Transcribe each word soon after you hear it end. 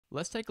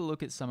Let's take a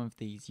look at some of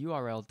these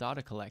URL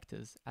data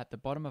collectors at the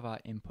bottom of our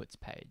inputs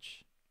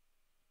page,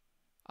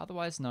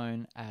 otherwise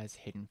known as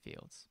hidden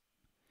fields.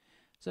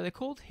 So they're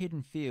called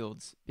hidden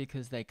fields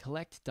because they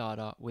collect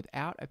data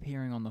without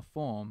appearing on the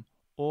form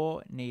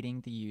or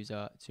needing the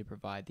user to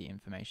provide the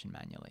information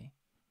manually.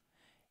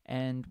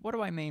 And what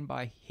do I mean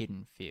by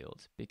hidden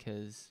field?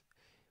 Because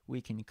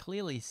we can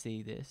clearly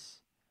see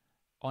this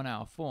on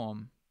our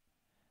form,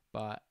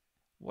 but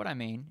what I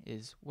mean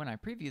is when I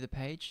preview the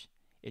page,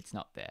 it's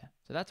not there.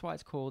 So that's why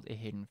it's called a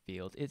hidden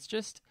field. It's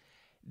just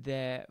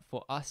there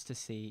for us to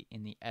see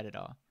in the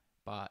editor,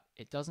 but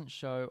it doesn't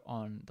show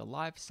on the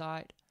live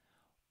site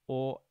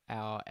or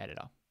our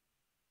editor.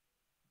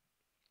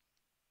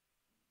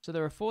 So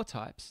there are 4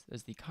 types.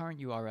 There's the current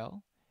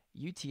URL,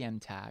 UTM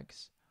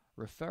tags,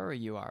 referrer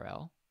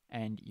URL,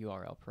 and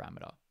URL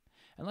parameter.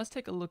 And let's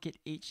take a look at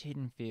each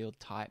hidden field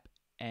type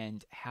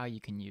and how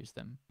you can use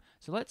them.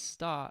 So let's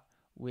start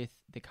with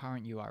the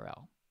current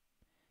URL.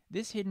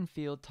 This hidden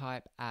field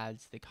type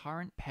adds the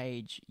current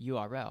page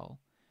URL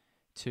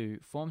to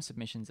form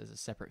submissions as a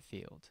separate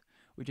field,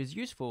 which is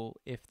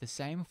useful if the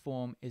same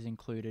form is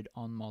included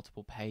on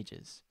multiple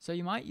pages. So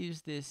you might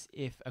use this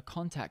if a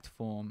contact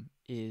form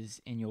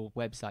is in your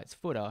website's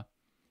footer,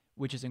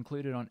 which is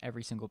included on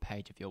every single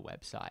page of your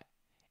website.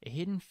 A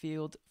hidden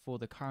field for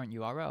the current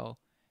URL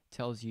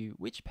tells you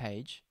which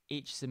page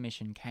each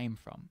submission came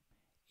from,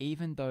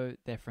 even though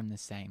they're from the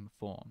same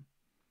form.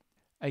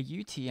 A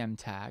UTM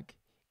tag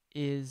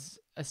is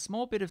a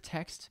small bit of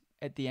text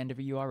at the end of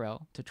a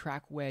URL to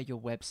track where your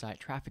website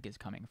traffic is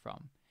coming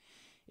from.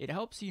 It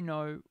helps you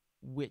know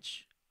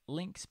which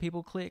links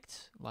people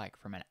clicked, like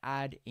from an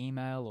ad,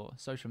 email, or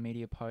social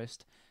media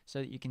post, so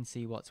that you can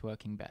see what's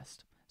working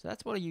best. So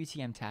that's what a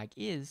UTM tag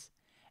is,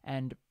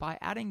 and by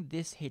adding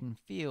this hidden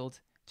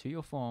field to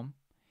your form,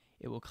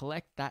 it will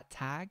collect that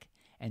tag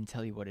and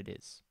tell you what it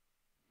is.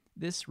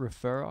 This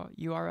referrer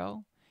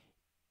URL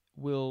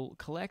will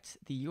collect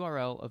the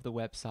URL of the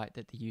website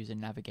that the user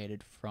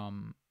navigated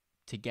from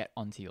to get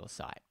onto your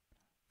site.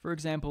 For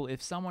example,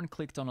 if someone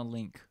clicked on a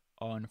link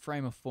on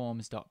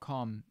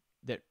FramerForms.com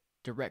that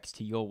directs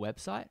to your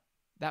website,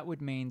 that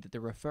would mean that the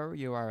referrer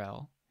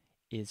URL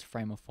is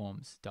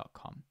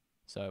FramerForms.com.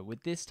 So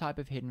with this type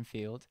of hidden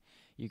field,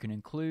 you can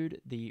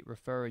include the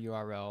referrer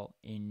URL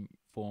in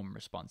form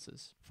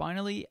responses.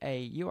 Finally,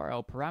 a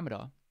URL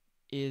parameter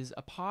is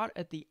a part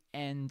at the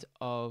end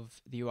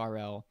of the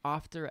URL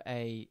after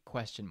a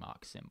question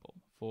mark symbol.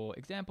 For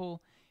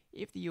example,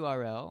 if the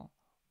URL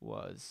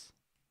was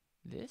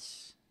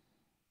this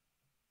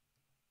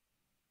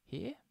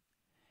here,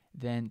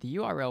 then the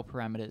URL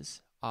parameters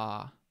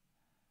are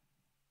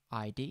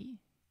ID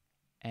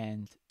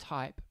and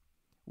type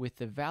with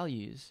the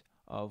values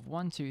of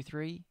 1, 2,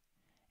 3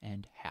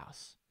 and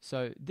house.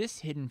 So this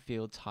hidden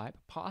field type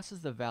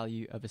passes the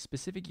value of a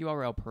specific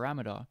URL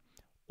parameter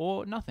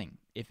or nothing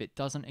if it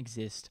doesn't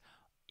exist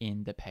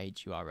in the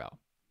page URL.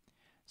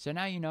 So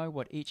now you know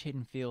what each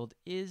hidden field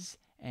is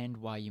and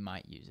why you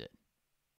might use it.